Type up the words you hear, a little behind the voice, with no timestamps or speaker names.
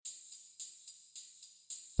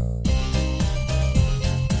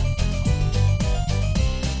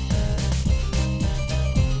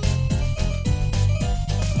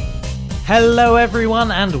Hello everyone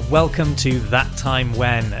and welcome to That Time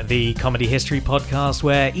When, the comedy history podcast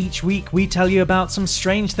where each week we tell you about some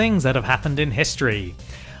strange things that have happened in history.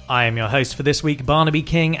 I am your host for this week, Barnaby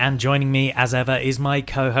King, and joining me as ever is my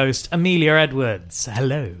co-host, Amelia Edwards.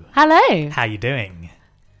 Hello. Hello. How you doing?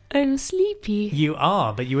 I'm sleepy. You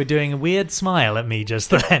are, but you were doing a weird smile at me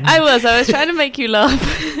just then. I was trying to make you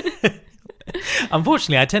laugh.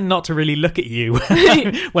 Unfortunately, I tend not to really look at you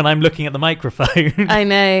when I'm looking at the microphone. I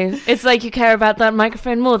know. It's like you care about that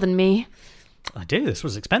microphone more than me. I do. This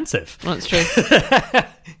was expensive. Well, that's true.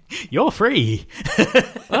 You're free.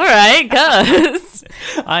 All right, cuz.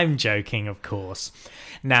 I'm joking, of course.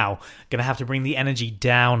 Now, going to have to bring the energy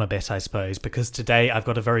down a bit, I suppose, because today I've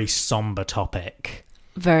got a very somber topic.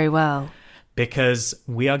 Very well. Because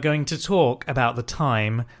we are going to talk about the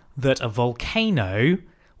time that a volcano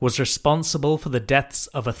was responsible for the deaths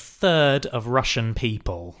of a third of Russian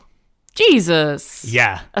people. Jesus.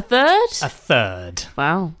 Yeah. A third? A third.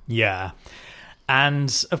 Wow. Yeah.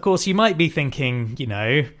 And, of course, you might be thinking,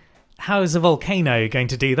 how is a volcano going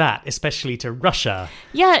to do that, especially to Russia?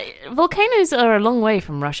 Yeah, volcanoes are a long way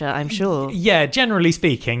from Russia, I'm sure. Yeah, generally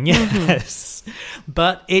speaking, yes.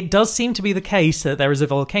 But it does seem to be the case that there is a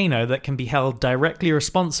volcano that can be held directly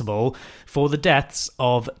responsible for the deaths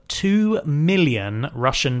of 2 million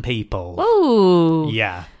Russian people. Ooh.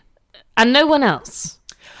 Yeah. And no one else?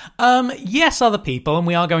 Yes, other people, and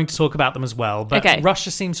we are going to talk about them as well, but Okay. Russia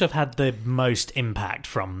seems to have had the most impact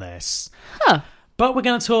from this. Huh. But we're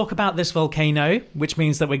going to talk about this volcano, which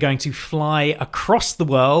means that we're going to fly across the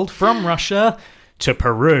world from Russia to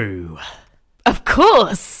Peru. Of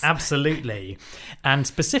course. Absolutely. And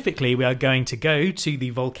specifically, we are going to go to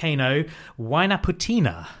the volcano Huayna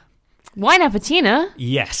Puttina. Huayna Puttina?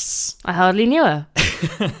 Yes. I hardly knew her.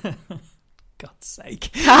 God's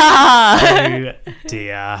sake. Oh,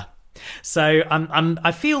 dear. So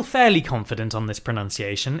I feel fairly confident on this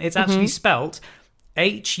pronunciation. It's actually spelt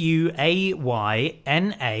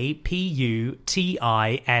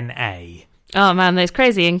Huayna-Puttina. Oh man, those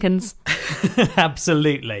crazy Incans.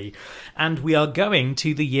 Absolutely. And we are going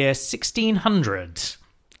to the year 1600.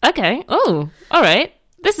 Okay. Oh, all right.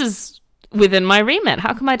 This is within my remit.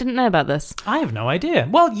 How come I didn't know about this? I have no idea.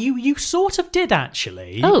 Well, you sort of did,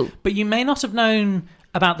 actually. Oh. But you may not have known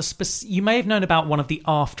about you may have known about one of the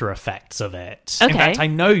after effects of it. Okay. In fact, I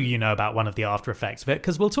know you know about one of the after effects of it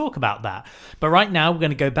because we'll talk about that. But right now, we're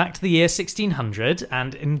going to go back to the year 1600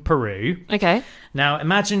 and in Peru. Okay. Now,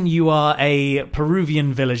 imagine you are a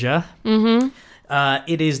Peruvian villager. Mm-hmm.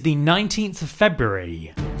 It is the 19th of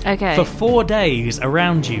February. Okay. For 4 days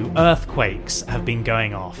around you, earthquakes have been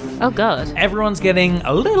going off. Oh, God. Everyone's getting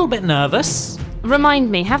a little bit nervous.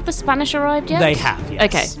 Remind me, have the Spanish arrived yet? They have,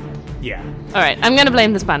 yes. Okay. Yeah. All right, I'm going to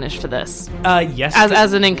blame the Spanish for this. Yes.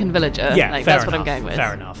 As an Incan villager. Yeah, like, fair that's enough, what I'm going with.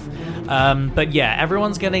 Fair enough. But yeah,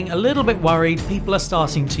 everyone's getting a little bit worried. People are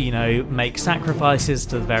starting to, make sacrifices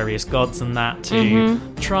to the various gods and that to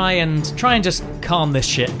try and just calm this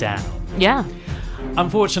shit down. Yeah.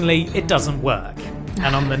 Unfortunately, it doesn't work.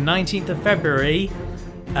 And on the 19th of February,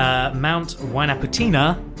 Mount Huayna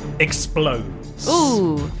Puttina explodes.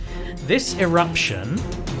 Ooh. This eruption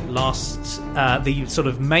lasts, the sort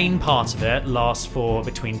of main part of it lasts for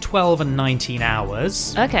between 12 and 19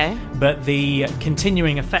 hours. Okay. But the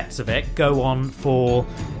continuing effects of it go on for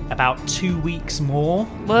about 2 weeks more.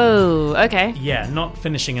 Whoa, okay. Yeah, not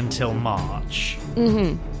finishing until March.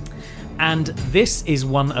 Mm-hmm. And this is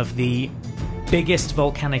one of the biggest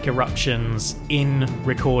volcanic eruptions in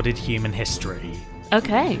recorded human history.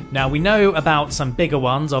 Okay. Now, we know about some bigger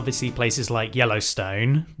ones, obviously places like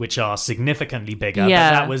Yellowstone, which are significantly bigger,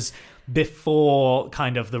 Yeah. but that was before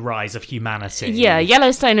kind of the rise of humanity. Yeah,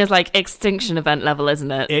 Yellowstone is like extinction event level, isn't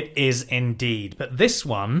it? It is indeed. But this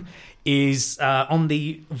one is on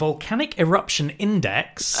the Volcanic Eruption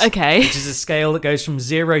Index, Okay. which is a scale that goes from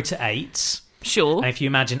 0 to 8. Sure. And if you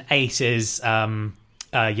imagine 8 is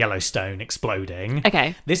Yellowstone exploding,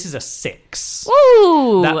 Okay. this is a 6.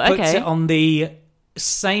 Ooh, That puts okay. it on the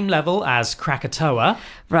same level as Krakatoa,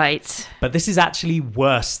 Right. but this is actually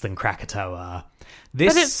worse than Krakatoa.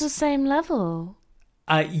 But it's the same level.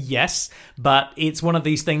 Yes, but it's one of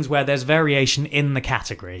these things where there's variation in the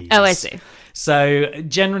categories. Oh, I see. So,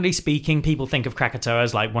 generally speaking, people think of Krakatoa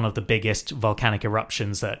as like one of the biggest volcanic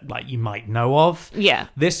eruptions that like you might know of. Yeah.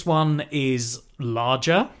 This one is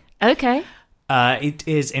larger. Okay. It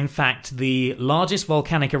is, in fact, the largest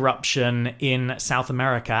volcanic eruption in South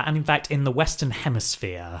America and, in fact, in the Western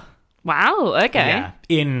Hemisphere. Wow, okay. Yeah,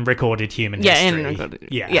 in recorded human Yeah, history. in recorded.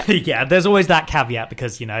 Yeah. Yeah. Yeah, there's always that caveat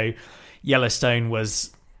because, Yellowstone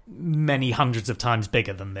was many hundreds of times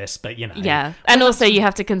bigger than this, but Yeah. And also you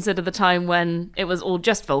have to consider the time when it was all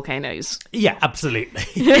just volcanoes. Yeah, absolutely.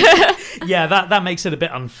 Yeah, that makes it a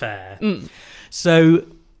bit unfair. So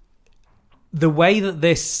the way that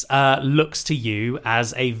this looks to you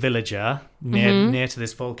as a villager near to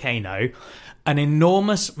this volcano, an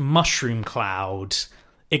enormous mushroom cloud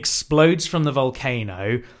explodes from the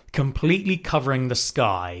volcano, completely covering the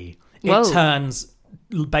sky. Whoa. It turns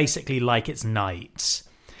basically like it's night.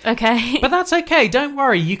 Okay. But that's okay, don't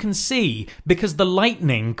worry, you can see, because the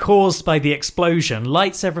lightning caused by the explosion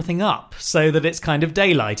lights everything up so that it's kind of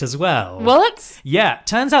daylight as well. What? Yeah,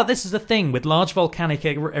 turns out this is the thing with large volcanic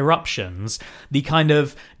eruptions. The kind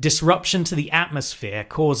of disruption to the atmosphere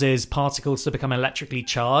causes particles to become electrically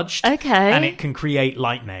charged. Okay. And it can create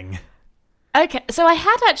lightning. Okay, so I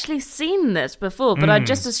had actually seen this before, but I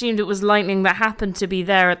just assumed it was lightning that happened to be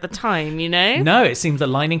there at the time, No, it seems that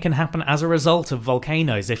lightning can happen as a result of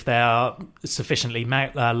volcanoes if they are sufficiently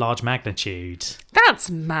large magnitude.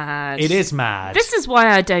 That's mad. It is mad. This is why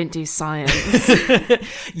I don't do science.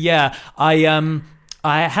 Yeah, I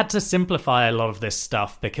had to simplify a lot of this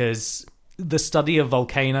stuff because the study of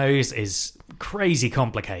volcanoes is crazy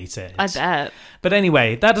complicated. I bet. But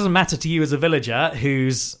anyway, that doesn't matter to you as a villager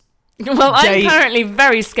whose... Well, I'm currently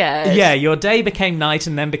very scared. Yeah, your day became night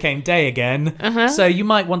and then became day again. So you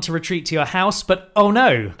might want to retreat to your house, but oh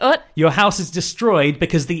no. What? Your house is destroyed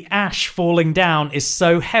because the ash falling down is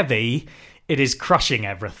so heavy, it is crushing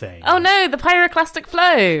everything. Oh no, the pyroclastic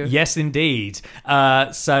flow. Yes, indeed.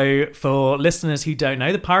 So for listeners who don't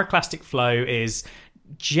know, the pyroclastic flow is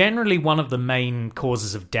generally one of the main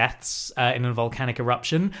causes of deaths in a volcanic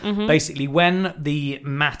eruption. Basically, when the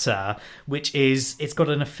matter, it's got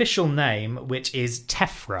an official name, which is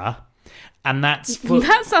tephra, and that's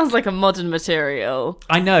That sounds like a modern material.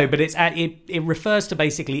 I know, but it refers to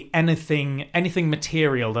basically anything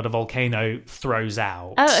material that a volcano throws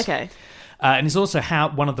out. Oh, okay. And it's also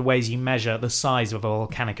one of the ways you measure the size of a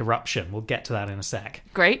volcanic eruption. We'll get to that in a sec.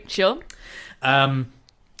 Great, sure.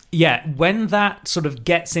 Yeah, when that sort of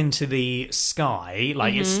gets into the sky,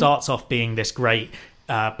 like it starts off being this great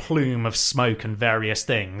plume of smoke and various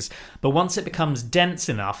things, but once it becomes dense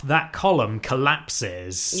enough, that column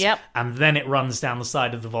collapses. Yep. And then it runs down the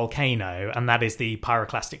side of the volcano, and that is the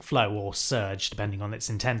pyroclastic flow or surge, depending on its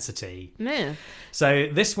intensity. Yeah. So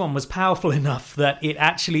this one was powerful enough that it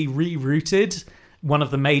actually rerouted one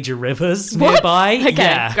of the major rivers nearby. Okay,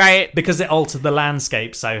 yeah, great. Because it altered the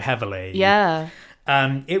landscape so heavily. Yeah.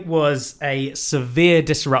 It was a severe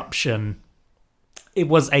disruption. It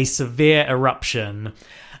was a severe eruption.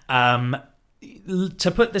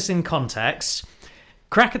 To put this in context,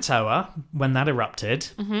 Krakatoa, when that erupted,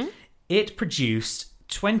 it produced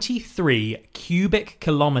 23 cubic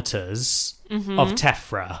kilometers of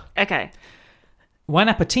tephra. Okay.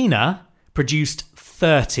 Huayna produced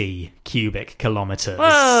 30 cubic kilometers.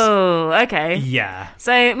 Whoa, okay. Yeah.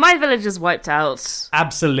 So my village is wiped out.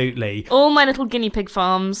 Absolutely. All my little guinea pig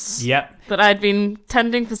farms Yep. that I'd been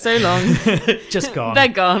tending for so long, Just gone. they're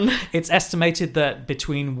gone. It's estimated that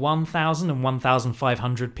between 1,000 and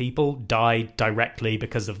 1,500 people died directly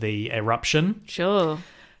because of the eruption. Sure.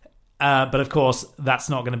 But of course, that's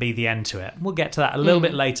not going to be the end to it. We'll get to that a little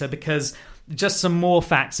bit later because just some more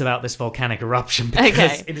facts about this volcanic eruption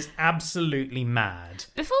because it is absolutely mad.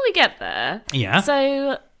 Before we get there, Yeah.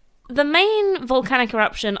 so the main volcanic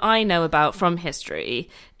eruption I know about from history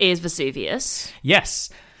is Vesuvius. Yes.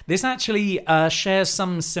 This actually shares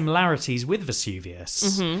some similarities with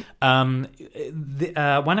Vesuvius. Huayna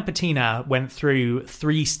went through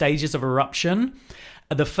 3 stages of eruption.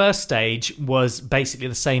 The first stage was basically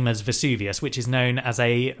the same as Vesuvius, which is known as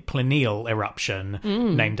a Plinial eruption,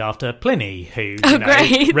 named after Pliny, who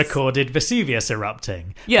great. recorded Vesuvius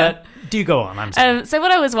erupting. Yeah. But do go on, I'm sorry. So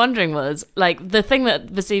what I was wondering was, like, the thing that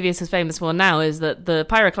Vesuvius is famous for now is that the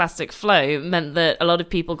pyroclastic flow meant that a lot of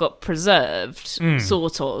people got preserved,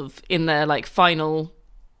 sort of, in their, like, final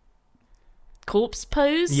corpse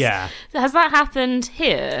pose. Yeah. Has that happened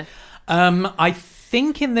here? I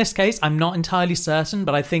think in this case, I'm not entirely certain,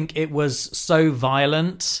 but I think it was so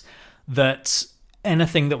violent that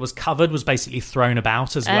anything that was covered was basically thrown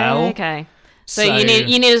about as well. Okay. So you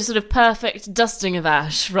need a sort of perfect dusting of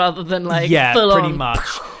ash rather than like full pretty on. much.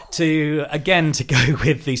 To go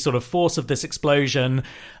with the sort of force of this explosion,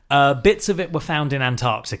 bits of it were found in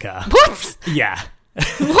Antarctica. What? Yeah.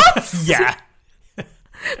 What? Yeah.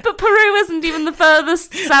 But Peru isn't even the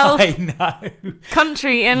furthest south I know.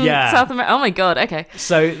 country in South America. Oh my god, okay.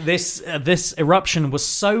 So this eruption was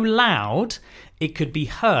so loud it could be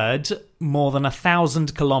heard more than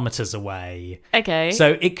 1,000 kilometers away. Okay.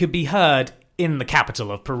 So it could be heard in the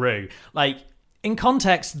capital of Peru. Like, in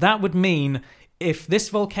context, that would mean if this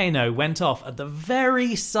volcano went off at the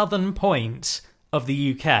very southern point of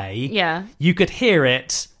the UK, you could hear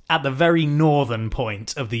it at the very northern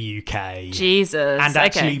point of the UK. Jesus. And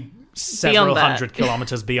actually several hundred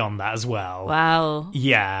kilometers beyond that as well. Wow.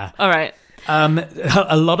 Yeah. All right.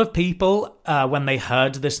 A lot of people, when they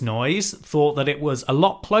heard this noise, thought that it was a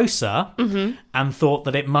lot closer and thought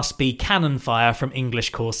that it must be cannon fire from English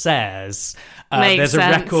corsairs. There's sense.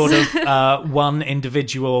 a record of one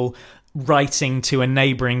individual writing to a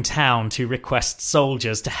neighbouring town to request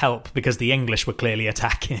soldiers to help because the English were clearly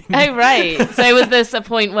attacking. Oh, right. So was this a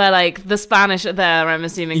point where, like, the Spanish are there, I'm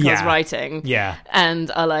assuming, because writing? Yeah.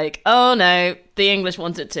 And are like, oh, no, the English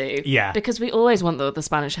want it too. Yeah. Because we always want what the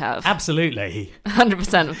Spanish have. Absolutely.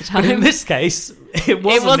 100% of the time. But in this case, it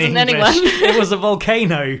wasn't English. anyone. It was a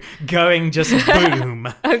volcano going just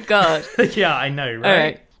boom. Oh, God. Yeah, I know, right? All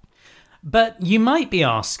right. But you might be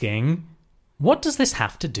asking, what does this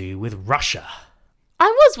have to do with Russia? I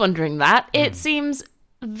was wondering that. It seems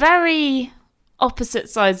very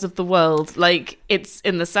opposite sides of the world. Like, it's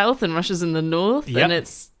in the south and Russia's in the north, and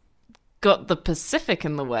it's got the Pacific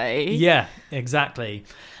in the way. Yeah, exactly.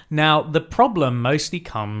 Now, the problem mostly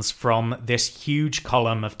comes from this huge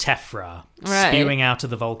column of tephra spewing out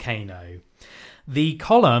of the volcano. The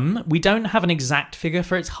column, we don't have an exact figure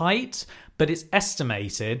for its height, but it's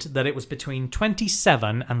estimated that it was between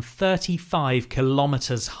 27 and 35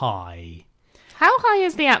 kilometres high. How high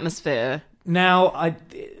is the atmosphere? Now,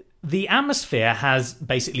 the atmosphere has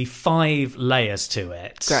basically 5 layers to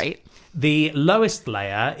it. Great. The lowest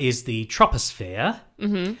layer is the troposphere.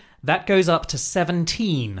 Mm-hmm. That goes up to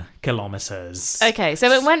 17 kilometres. Okay, so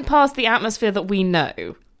it went past the atmosphere that we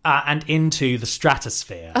know. And into the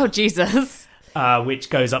stratosphere. Oh, Jesus. Which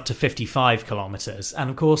goes up to 55 kilometres. And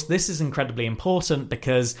of course, this is incredibly important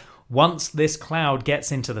because once this cloud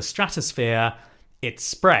gets into the stratosphere, it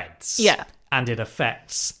spreads. Yeah. And it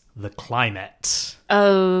affects the climate.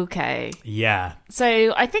 Okay. Yeah.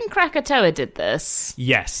 So I think Krakatoa did this.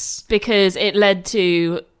 Yes. Because it led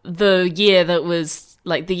to the year that was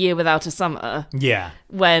like the year without a summer. Yeah.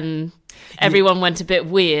 When everyone went a bit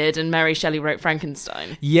weird and Mary Shelley wrote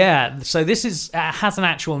Frankenstein. Yeah, so this has an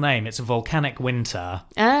actual name. It's a volcanic winter.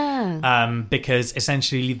 Because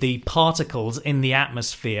essentially the particles in the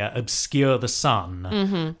atmosphere obscure the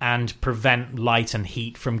sun and prevent light and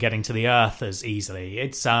heat from getting to the earth as easily.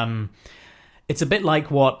 It's a bit like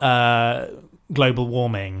what global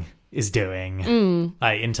warming is doing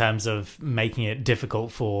in terms of making it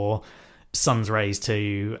difficult for sun's rays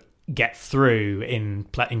to get through in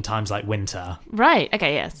times like winter. Right,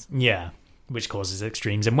 okay, yes. Yeah, which causes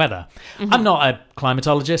extremes in weather. I'm not a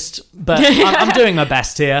climatologist, but I'm doing my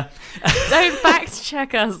best here. Don't fact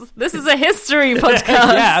check us. This is a history podcast.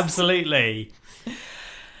 Yeah, absolutely.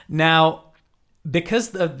 Now,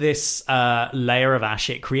 because of this layer of ash,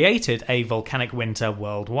 it created a volcanic winter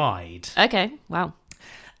worldwide. Okay, wow.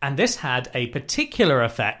 And this had a particular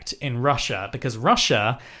effect in Russia because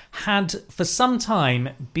Russia had, for some time,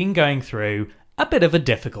 been going through a bit of a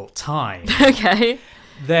difficult time. Okay.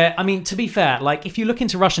 To be fair, like, if you look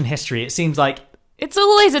into Russian history, it seems like it's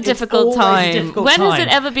always a difficult time. When has it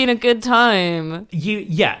ever been a good time?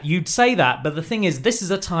 You'd say that, but the thing is, this is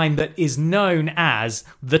a time that is known as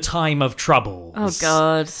the time of troubles. Oh,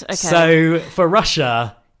 God. Okay. So, for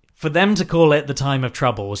Russia, for them to call it the time of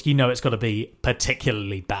troubles, it's got to be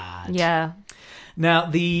particularly bad. Yeah. Now,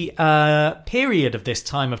 the period of this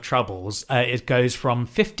time of troubles, it goes from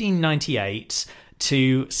 1598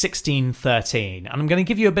 to 1613. And I'm going to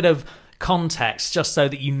give you a bit of context just so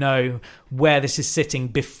that you know where this is sitting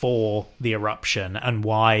before the eruption and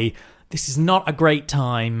why this is not a great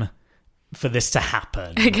time for this to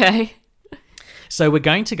happen. Okay. So we're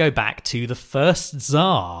going to go back to the first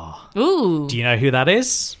Tsar. Ooh. Do you know who that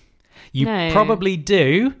is? You probably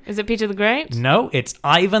do. Is it Peter the Great? No, it's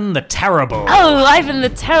Ivan the Terrible. Oh, Ivan the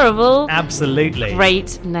Terrible. Absolutely.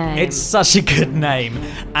 Great name. It's such a good name.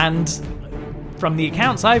 And from the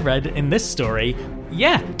accounts I've read in this story,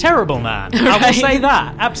 terrible man. Right. I will say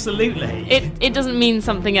that. Absolutely. It doesn't mean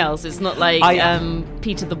something else. It's not like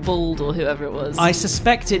Peter the Bald or whoever it was. I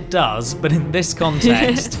suspect it does, but in this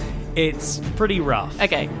context, it's pretty rough.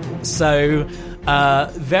 Okay. So,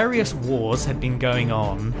 various wars had been going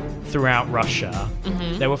on throughout Russia.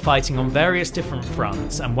 They were fighting on various different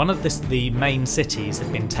fronts, and one of the main cities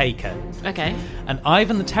had been taken. Okay. And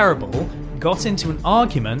Ivan the Terrible got into an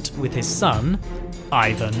argument with his son,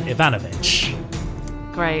 Ivan Ivanovich.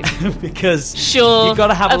 Great. Because sure, you've got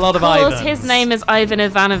to have a lot of Ivans. Of course, his name is Ivan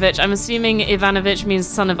Ivanovich. I'm assuming Ivanovich means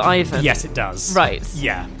son of Ivan. Yes, it does. Right.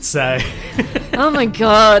 Yeah, so... Oh my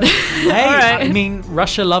god. Hey, All right. I mean,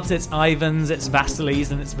 Russia loves its Ivans, its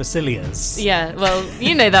Vasilis, and its Vasilias. Yeah, well,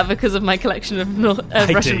 you know that because of my collection of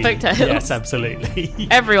Russian do. folktales. Yes, absolutely.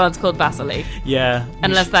 Everyone's called Vasily, Yeah.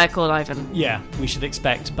 unless they're called Ivan. Yeah, we should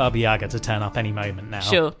expect Baba Yaga to turn up any moment now.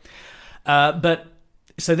 Sure. But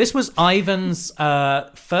so this was Ivan's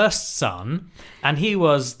first son, and he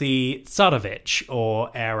was the Tsarevich, or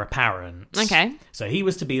heir apparent. Okay. So he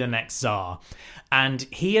was to be the next Tsar. And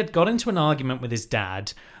he had got into an argument with his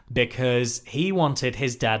dad because he wanted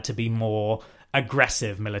his dad to be more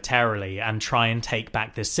aggressive militarily and try and take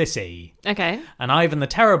back this city. Okay. And Ivan the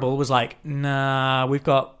Terrible was like, nah, we've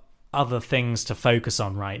got other things to focus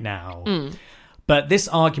on right now. But this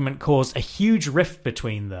argument caused a huge rift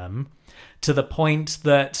between them to the point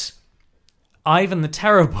that Ivan the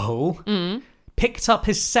Terrible picked up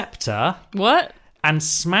his scepter What? and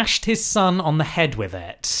smashed his son on the head with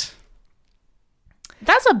it.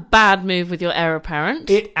 That's a bad move with your heir apparent.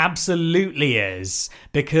 It absolutely is,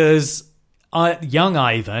 because young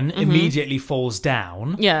Ivan immediately falls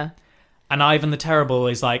down, Yeah. and Ivan the Terrible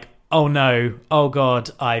is like, oh no, oh god,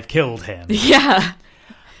 I've killed him. Yeah.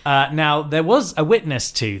 Now, there was a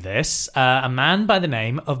witness to this, a man by the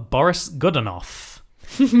name of Boris Godunov,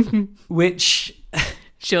 which...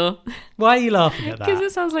 Sure. Why are you laughing at Because that?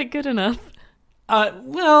 it sounds like good enough.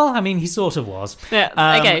 Well, I mean, he sort of was.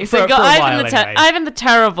 Yeah. Okay. So for you've got a while anyway. Ivan the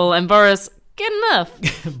Terrible and Boris. Good enough.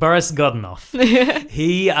 Boris Godunov.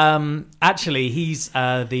 He actually he's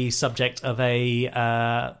the subject of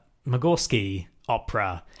a Mugorsky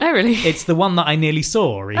opera. Oh, really? It's the one that I nearly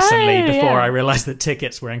saw recently Oh, before yeah. I realised that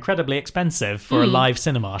tickets were incredibly expensive for a live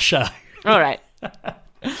cinema show. All right.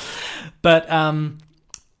 But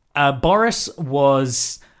Boris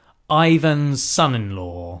was Ivan's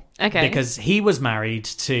son-in-law. Okay. Because he was married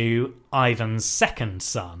to Ivan's second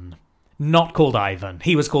son. Not called Ivan.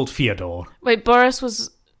 He was called Fyodor. Wait, Boris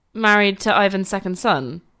was married to Ivan's second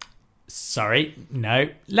son. Sorry, no.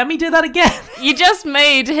 Let me do that again. You just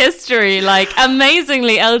made history like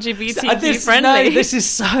amazingly LGBTQ friendly. No, this is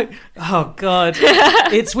so... Oh, God.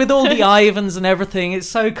 It's with all the Ivans and everything. It's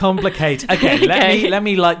so complicated. Okay, let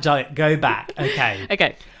me like go back. Okay.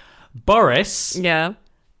 Okay. Boris, Yeah.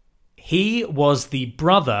 he was the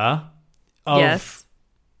brother of Yes.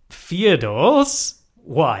 Fyodor's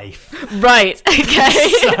wife. Right. Okay.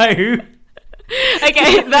 So...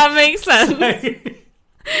 Okay, that makes sense.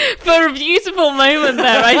 For a beautiful moment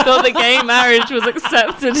there, I thought that gay marriage was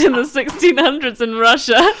accepted in the 1600s in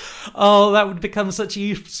Russia. Oh, that would become such a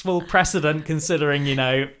useful precedent considering, you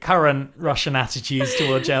know, current Russian attitudes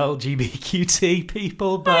towards LGBTQ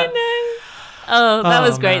people. But I know. Oh, that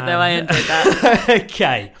was great, man. though. I enjoyed that.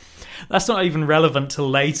 Okay. That's not even relevant till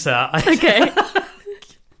later. Okay.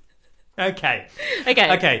 Okay.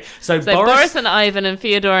 Okay. So Boris and Ivan and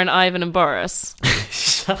Fyodor and Ivan and Boris.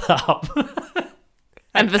 Shut up.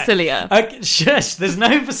 And Vasilia. Okay, shush, there's no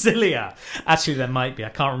Vasilia. Actually, there might be. I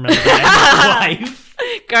can't remember the name of the wife.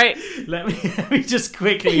 Great. Let me just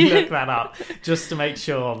quickly look that up, just to make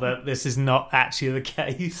sure that this is not actually the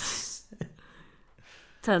case.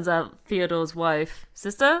 Turns out Fyodor's wife,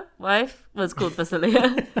 was called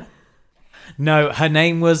Vasilia. No, her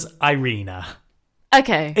name was Irina.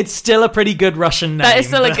 Okay. It's still a pretty good Russian name. That is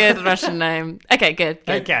still a good Russian name. Okay, good.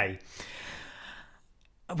 Okay.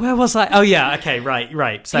 Where was I? Oh, yeah. Okay,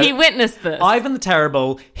 right. So He witnessed this. Ivan the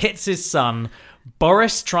Terrible hits his son.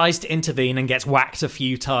 Boris tries to intervene and gets whacked a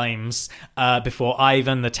few times before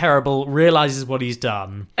Ivan the Terrible realizes what he's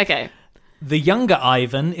done. Okay. The younger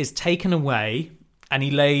Ivan is taken away and he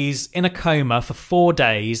lays in a coma for 4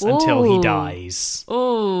 days until he Ooh. dies.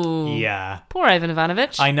 Ooh. Yeah. Poor Ivan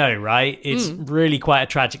Ivanovich. I know, right? It's really quite a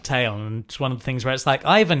tragic tale, and it's one of the things where it's like,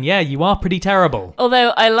 Ivan, yeah, you are pretty terrible.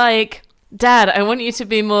 Although I like, Dad, I want you to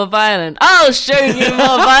be more violent. I'll show you more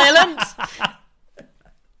violent.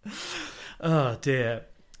 Oh, dear.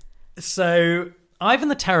 So, Ivan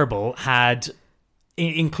the Terrible had,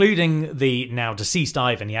 including the now deceased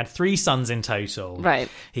Ivan, he had 3 sons in total. Right.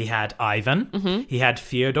 He had Ivan, he had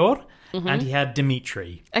Fyodor, and he had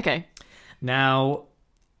Dmitri. Okay. Now,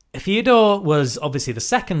 Fyodor was obviously the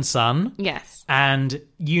second son, Yes. and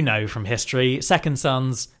you know from history, second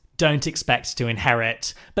sons don't expect to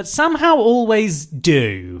inherit, but somehow always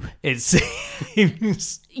do, it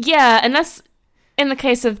seems. Yeah, unless in the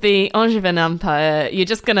case of the Angevin Empire, you're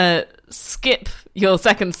just going to skip your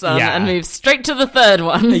second son Yeah. and move straight to the third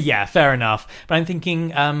one. Yeah, fair enough. But I'm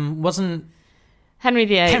thinking, wasn't Henry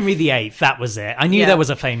VIII. Henry VIII, that was it. I knew there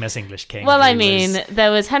was a famous English king. Well, I mean,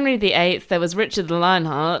 there was Henry VIII, there was Richard the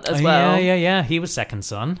Lionheart as well. Yeah. He was second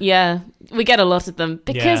son. Yeah, we get a lot of them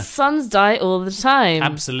because sons die all the time.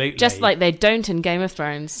 Absolutely. Just like they don't in Game of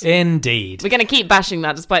Thrones. Indeed. We're going to keep bashing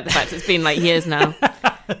that despite the fact it's been like years now.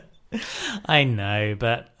 I know,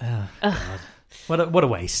 but God. What a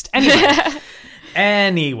waste.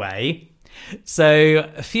 Anyway,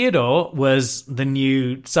 so Fyodor was the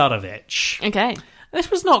new Tsarevich. Okay. This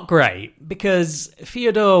was not great because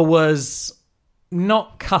Fyodor was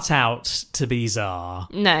not cut out to be Tsar.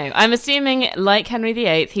 No, I'm assuming, like Henry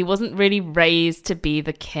VIII, he wasn't really raised to be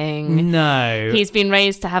the king. No. He's been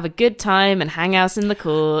raised to have a good time and hang out in the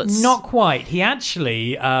courts. Not quite. He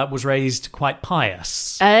actually was raised quite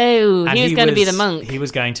pious. Oh, he was going to be the monk. He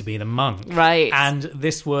was going to be the monk. Right. And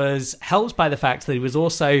this was helped by the fact that he was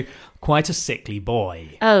also quite a sickly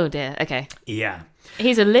boy. Oh, dear. Okay. Yeah.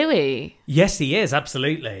 He's a Louis. Yes, he is,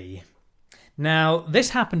 absolutely. Now,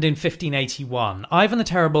 this happened in 1581. Ivan the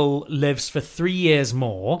Terrible lives for 3 years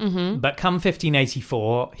more, but come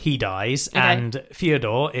 1584, he dies, and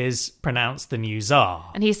Fyodor is pronounced the new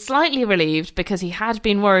Tsar. And he's slightly relieved because he had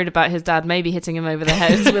been worried about his dad maybe hitting him over the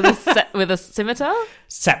head with a scimitar?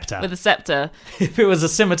 Scepter. With a scepter. If it was a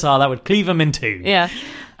scimitar, that would cleave him in two. Yeah.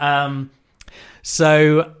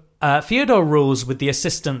 So Fyodor rules with the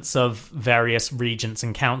assistance of various regents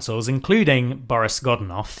and councils, including Boris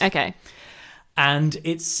Godunov. Okay. And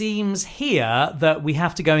it seems here that we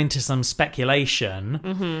have to go into some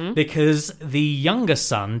speculation because the younger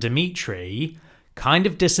son, Dmitri, kind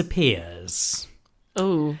of disappears.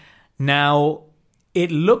 Oh. Now,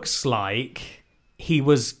 it looks like he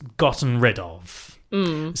was gotten rid of.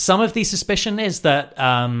 Some of the suspicion is that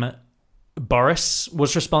Boris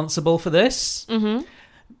was responsible for this.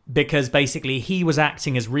 Because basically he was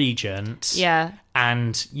acting as regent. Yeah.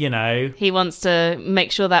 And, you know... he wants to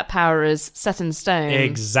make sure that power is set in stone.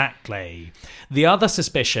 Exactly. The other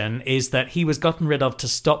suspicion is that he was gotten rid of to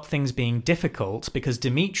stop things being difficult because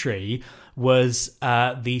Dmitri was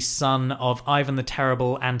the son of Ivan the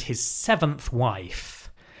Terrible and his 7th wife.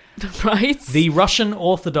 Right. The Russian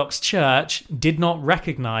Orthodox Church did not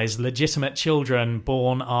recognize legitimate children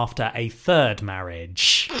born after a 3rd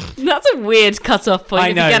marriage. That's a weird cut-off point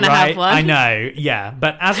if you're going to have one. I know, yeah.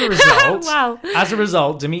 But as a result, Wow. As a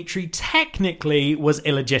result, Dmitri technically was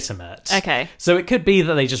illegitimate. Okay. So it could be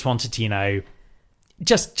that they just wanted to, you know,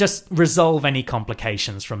 just resolve any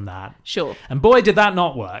complications from that. Sure. And boy, did that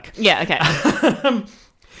not work. Yeah, okay.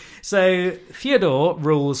 So Fyodor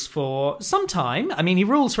rules for some time. I mean, he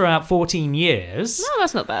rules for about 14 years. No,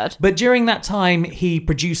 that's not bad. But during that time, he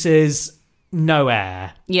produces no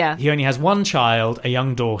heir. Yeah. He only has one child, a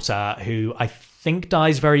young daughter, who I think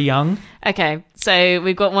dies very young. Okay, so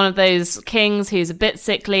we've got one of those kings who's a bit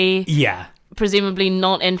sickly. Yeah. Presumably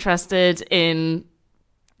not interested in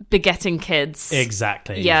begetting kids.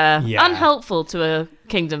 Exactly. Yeah. Unhelpful to a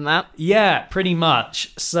kingdom, that. Yeah, pretty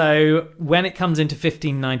much. So when it comes into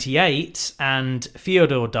 1598 and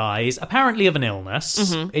Fyodor dies, apparently of an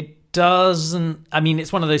illness, it doesn't... I mean,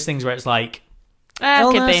 it's one of those things where it's like...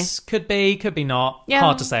 illness, could be not. Yeah.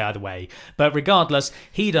 Hard to say either way. But regardless,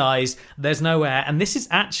 he dies, there's no heir, and this is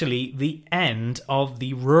actually the end of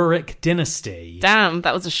the Rurik dynasty. Damn,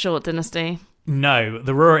 that was a short dynasty. No,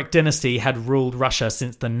 the Rurik dynasty had ruled Russia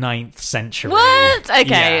since the 9th century. What?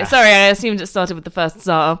 Okay, Yeah. sorry, I assumed it started with the first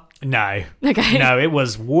Tsar. No. Okay. No, it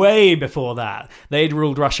was way before that. They'd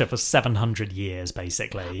ruled Russia for 700 years,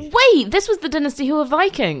 basically. Wait, this was the dynasty who were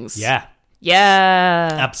Vikings? Yeah. Yeah.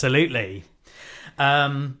 Absolutely.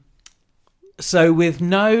 So with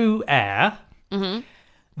no heir,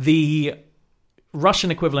 the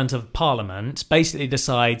Russian equivalent of Parliament basically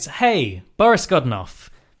decides, hey, Boris Godunov,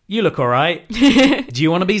 you look all right. Do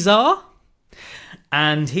you want to be Tsar?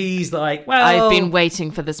 And he's like, well... I've been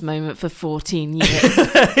waiting for this moment for 14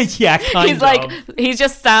 years. Yeah, kind of. He's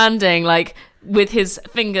just standing, like, with his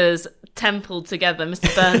fingers templed together,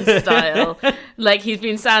 Mr. Burns style. Like, he's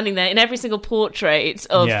been standing there in every single portrait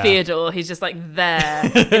of Fyodor. He's just, like, there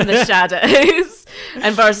in the shadows.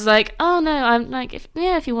 And Boris is like, oh, no, I'm like, if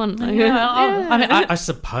you want. Like, I mean, I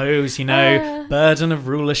suppose, you know, burden of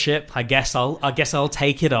rulership. I guess I'll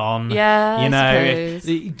take it on. Yeah, you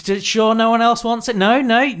know, sure, no one else wants it. No,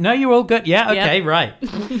 you're all good. Yeah, okay, right.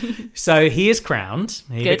 So he is crowned.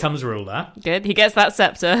 He becomes ruler. Good. He gets that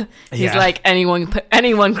scepter. He's Yeah. like,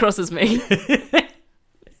 anyone crosses me.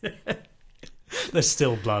 There's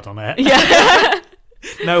still blood on it. Yeah.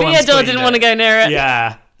 No one's Fyodor cleaned didn't it. want to go near it.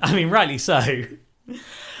 Yeah, I mean, rightly so.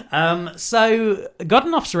 So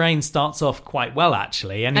Godunov's reign starts off quite well,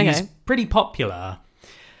 actually, and he's pretty popular.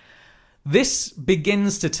 This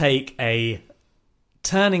begins to take a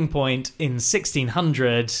turning point in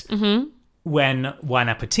 1600 when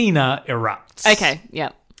Huayna Pootina erupts. Okay, yeah.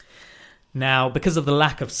 Now, because of the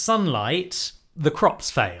lack of sunlight, the crops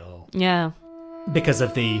fail. Yeah. Because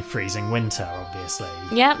of the freezing winter, obviously.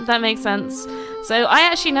 Yeah, that makes sense. So I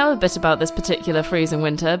actually know a bit about this particular freezing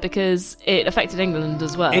winter because it affected England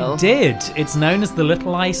as well. It did. It's known as the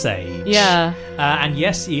Little Ice Age. Yeah. And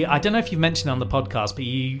yes, I don't know if you've mentioned it on the podcast, but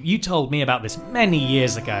you told me about this many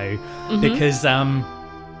years ago because,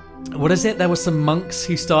 what is it? There were some monks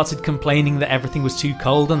who started complaining that everything was too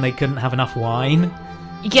cold and they couldn't have enough wine.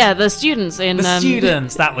 Yeah, the students in... The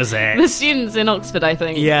students, that was it. The students in Oxford, I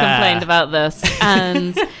think, complained about this.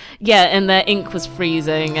 And, yeah, and their ink was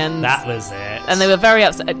freezing. And that was it. And they were very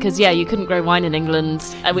upset because, yeah, you couldn't grow wine in England,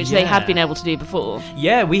 which they had been able to do before.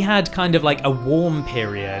 Yeah, we had kind of like a warm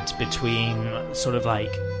period between sort of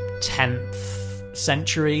like 10th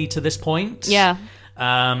century to this point. Yeah.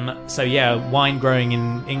 So yeah, wine growing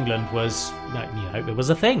in England was, it was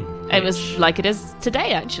a thing. It was like it is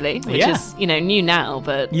today, actually, which is, new now,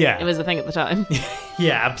 but it was a thing at the time.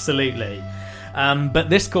 Yeah, absolutely. But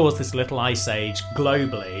this caused this little ice age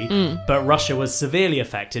globally, but Russia was severely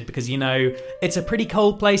affected because, it's a pretty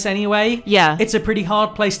cold place anyway. Yeah. It's a pretty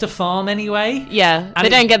hard place to farm anyway. Yeah, and they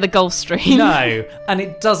don't get the Gulf Stream. No, and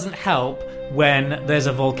it doesn't help when there's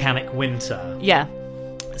a volcanic winter. Yeah.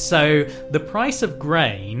 So the price of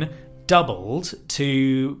grain doubled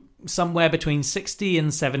to somewhere between 60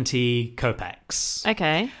 and 70 kopecks.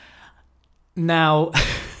 Okay. Now,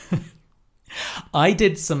 I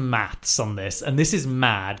did some maths on this, and this is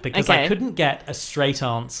mad because I couldn't get a straight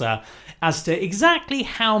answer as to exactly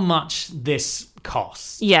how much this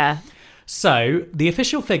costs. Yeah. So the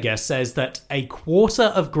official figure says that a quarter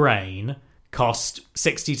of grain cost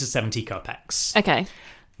 60 to 70 kopecks. Okay.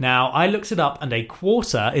 Now, I looked it up, and a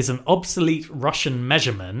quarter is an obsolete Russian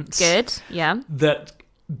measurement. Good, yeah. That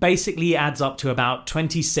basically adds up to about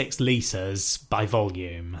 26 litres by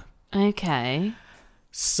volume. Okay.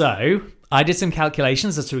 So, I did some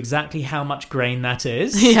calculations as to exactly how much grain that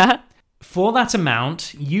is. Yeah. For that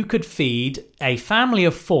amount, you could feed a family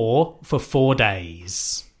of 4 for 4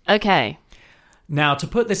 days. Okay. Now, to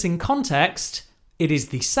put this in context, it is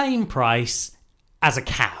the same price as a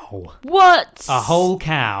cow. What? A whole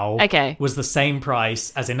cow was the same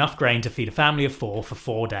price as enough grain to feed a family of 4 for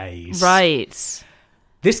 4 days. Right.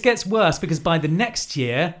 This gets worse because by the next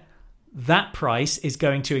year, that price is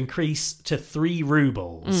going to increase to 3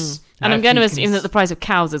 rubles. And I'm going to assume that the price of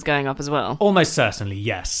cows is going up as well. Almost certainly,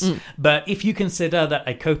 yes. But if you consider that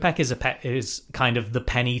a kopeck is kind of the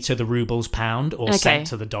penny to the ruble's pound, or cent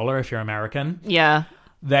to the dollar if you're American,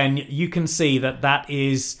 then you can see that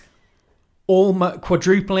is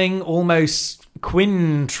quadrupling, almost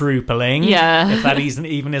quintupling, if that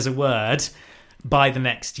even is a word, by the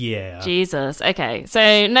next year. Jesus. Okay,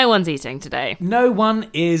 so no one's eating today. No one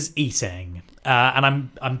is eating, and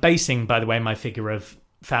I'm basing, by the way, my figure of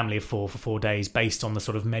family of 4 for 4 days based on the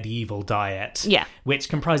sort of medieval diet, which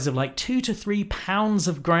comprises of like 2 to 3 pounds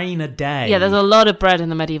of grain a day. Yeah, there's a lot of bread in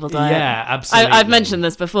the medieval diet. Yeah, absolutely. I've mentioned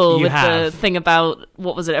this before the thing about,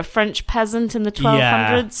 what was it, a French peasant in the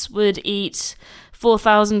 1200s would eat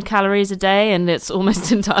 4,000 calories a day, and it's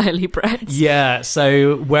almost entirely bread. Yeah,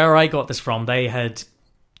 so where I got this from, they had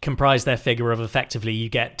comprised their figure of effectively you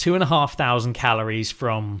get 2,500 calories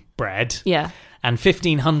from bread. Yeah. And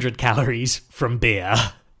 1,500 calories from beer.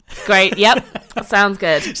 Great, yep. Sounds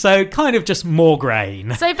good. So kind of just more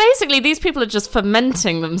grain. So basically these people are just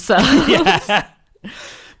fermenting themselves. Yeah.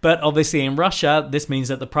 But obviously in Russia, this means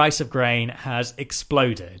that the price of grain has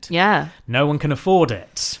exploded. Yeah. No one can afford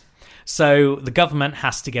it. So the government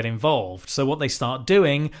has to get involved. So what they start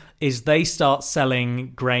doing is they start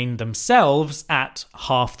selling grain themselves at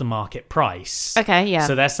half the market price. Okay, yeah.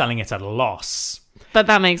 So they're selling it at a loss. But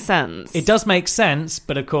that makes sense. It does make sense,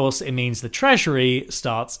 but of course it means the treasury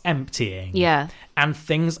starts emptying. Yeah. And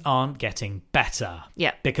things aren't getting better.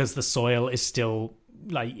 Yeah. Because the soil is still,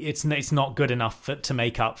 like, it's not good enough to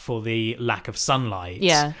make up for the lack of sunlight.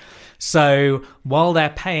 Yeah. So while they're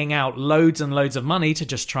paying out loads and loads of money to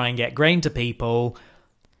just try and get grain to people,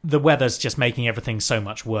 the weather's just making everything so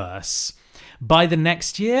much worse. By the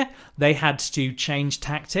next year, they had to change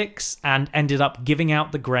tactics and ended up giving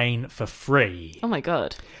out the grain for free. Oh my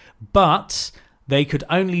God. But they could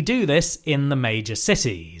only do this in the major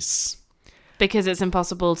cities. Because it's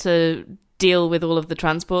impossible to deal with all of the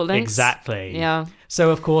transport links? Exactly. Yeah.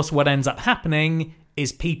 So, of course, what ends up happening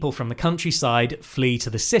is people from the countryside flee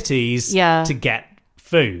to the cities to get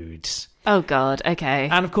food. Oh, God. Okay.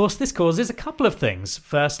 And of course, this causes a couple of things.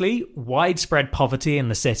 Firstly, widespread poverty in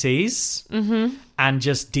the cities and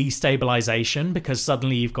just destabilization because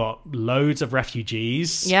suddenly you've got loads of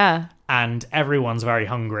refugees. Yeah. And everyone's very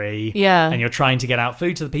hungry. Yeah. And you're trying to get out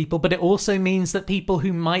food to the people. But it also means that people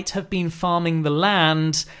who might have been farming the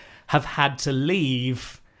land have had to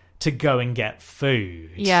leave to go and get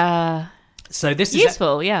food. Yeah. So this is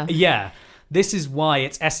useful, yeah. Yeah. This is why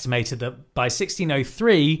it's estimated that by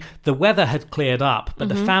 1603, the weather had cleared up, but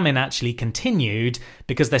the famine actually continued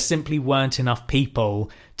because there simply weren't enough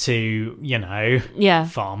people to,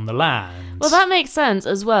 farm the land. Well, that makes sense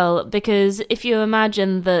as well, because if you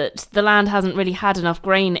imagine that the land hasn't really had enough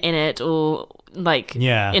grain in it or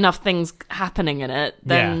enough things happening in it,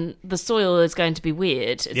 then the soil is going to be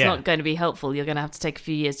weird. It's not going to be helpful. You're going to have to take a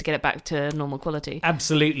few years to get it back to normal quality.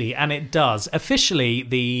 Absolutely, and it does. Officially,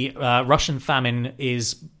 the Russian famine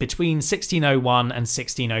is between 1601 and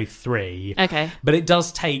 1603. Okay. But it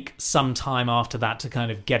does take some time after that to kind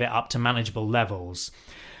of get it up to manageable levels.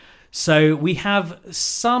 So we have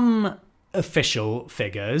some official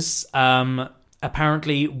figures.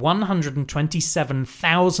 Apparently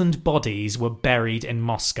 127,000 bodies were buried in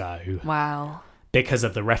Moscow. Wow. Because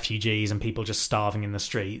of the refugees and people just starving in the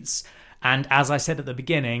streets. And as I said at the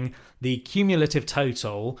beginning, the cumulative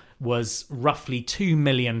total was roughly 2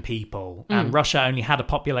 million people. And Russia only had a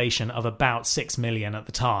population of about 6 million at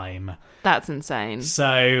the time. That's insane.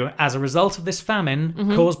 So as a result of this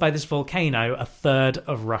famine caused by this volcano, a third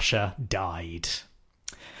of Russia died.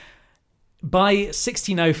 By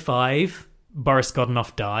 1605... Boris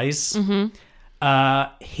Godunov dies.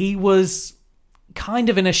 He was kind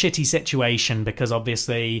of in a shitty situation because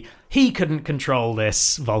obviously he couldn't control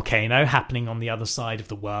this volcano happening on the other side of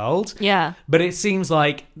the world. Yeah. But it seems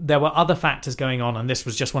like there were other factors going on, and this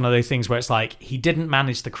was just one of those things where it's like he didn't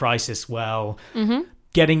manage the crisis well.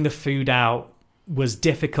 Getting the food out was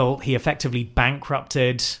difficult. He effectively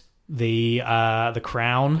bankrupted the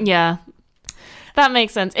crown. Yeah. That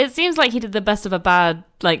makes sense. It seems like he did the best of a bad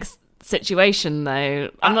situation, though.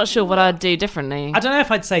 I'm not sure what I'd do differently. I don't know if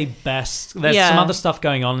I'd say best. There's some other stuff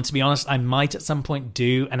going on, and to be honest, I might at some point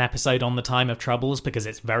do an episode on the Time of Troubles because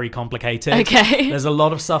it's very complicated. Okay. There's a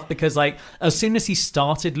lot of stuff because as soon as he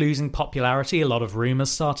started losing popularity, a lot of rumors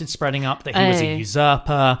started spreading up that he was a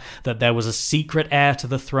usurper, that there was a secret heir to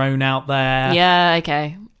the throne out there. Yeah,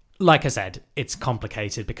 okay. Like I said, it's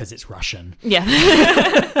complicated because it's Russian.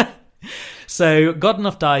 Yeah. So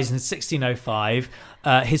Godunov dies in 1605.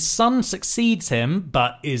 His son succeeds him,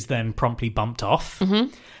 but is then promptly bumped off.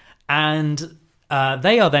 And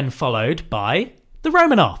they are then followed by the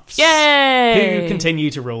Romanovs. Yay! Who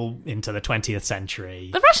continue to rule into the 20th century.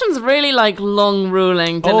 The Russians really like long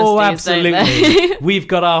ruling dynasties. Oh, absolutely. Don't they? We've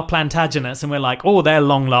got our Plantagenets and we're like, oh, they're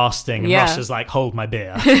long lasting. And Russia's like, hold my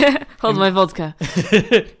beer. Hold my vodka.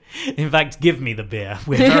 In fact, give me the beer.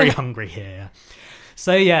 We're very hungry here.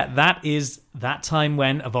 So yeah, that is that time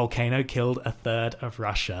when a volcano killed a third of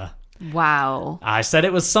Russia. Wow. I said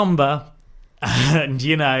it was somber. And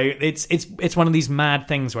it's one of these mad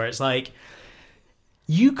things where it's like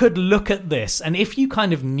you could look at this and if you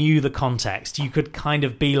kind of knew the context, you could kind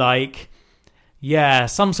of be like, yeah,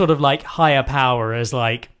 some sort of higher power is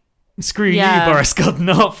like, screw you, Boris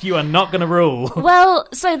Godunov, you are not going to rule. Well,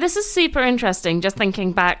 so this is super interesting, just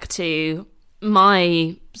thinking back to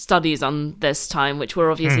my studies on this time, which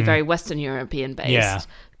were obviously very Western European based. Yeah.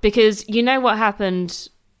 Because you know what happened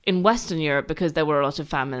in Western Europe because there were a lot of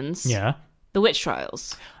famines? Yeah. The witch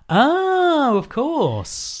trials. Oh, of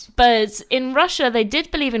course. But in Russia, they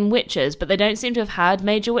did believe in witches, but they don't seem to have had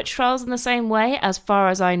major witch trials in the same way, as far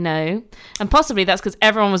as I know. And possibly that's because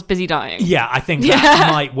everyone was busy dying. Yeah, I think that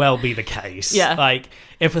might well be the case. Yeah.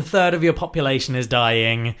 If a third of your population is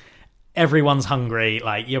dying, everyone's hungry,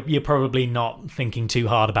 you're probably not thinking too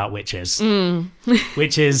hard about witches.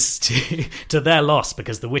 Which is to their loss,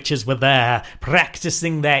 because the witches were there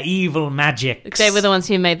practicing their evil magics. They were the ones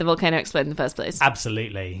who made the volcano explode in the first place.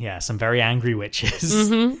 Absolutely, yeah, some very angry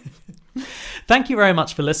witches. Thank you very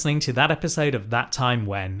much for listening to that episode of That Time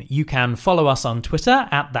When. You can follow us on Twitter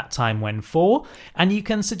at ThatTimeWhen4, and you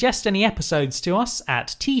can suggest any episodes to us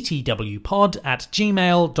at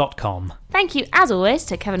ttwpod@gmail.com. Thank you, as always,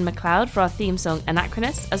 to Kevin MacLeod for our theme song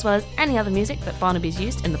Anachronist, as well as any other music that Barnaby's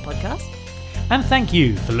used in the podcast. And thank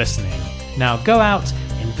you for listening. Now go out,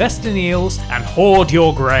 invest in eels, and hoard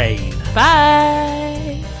your grain. Bye!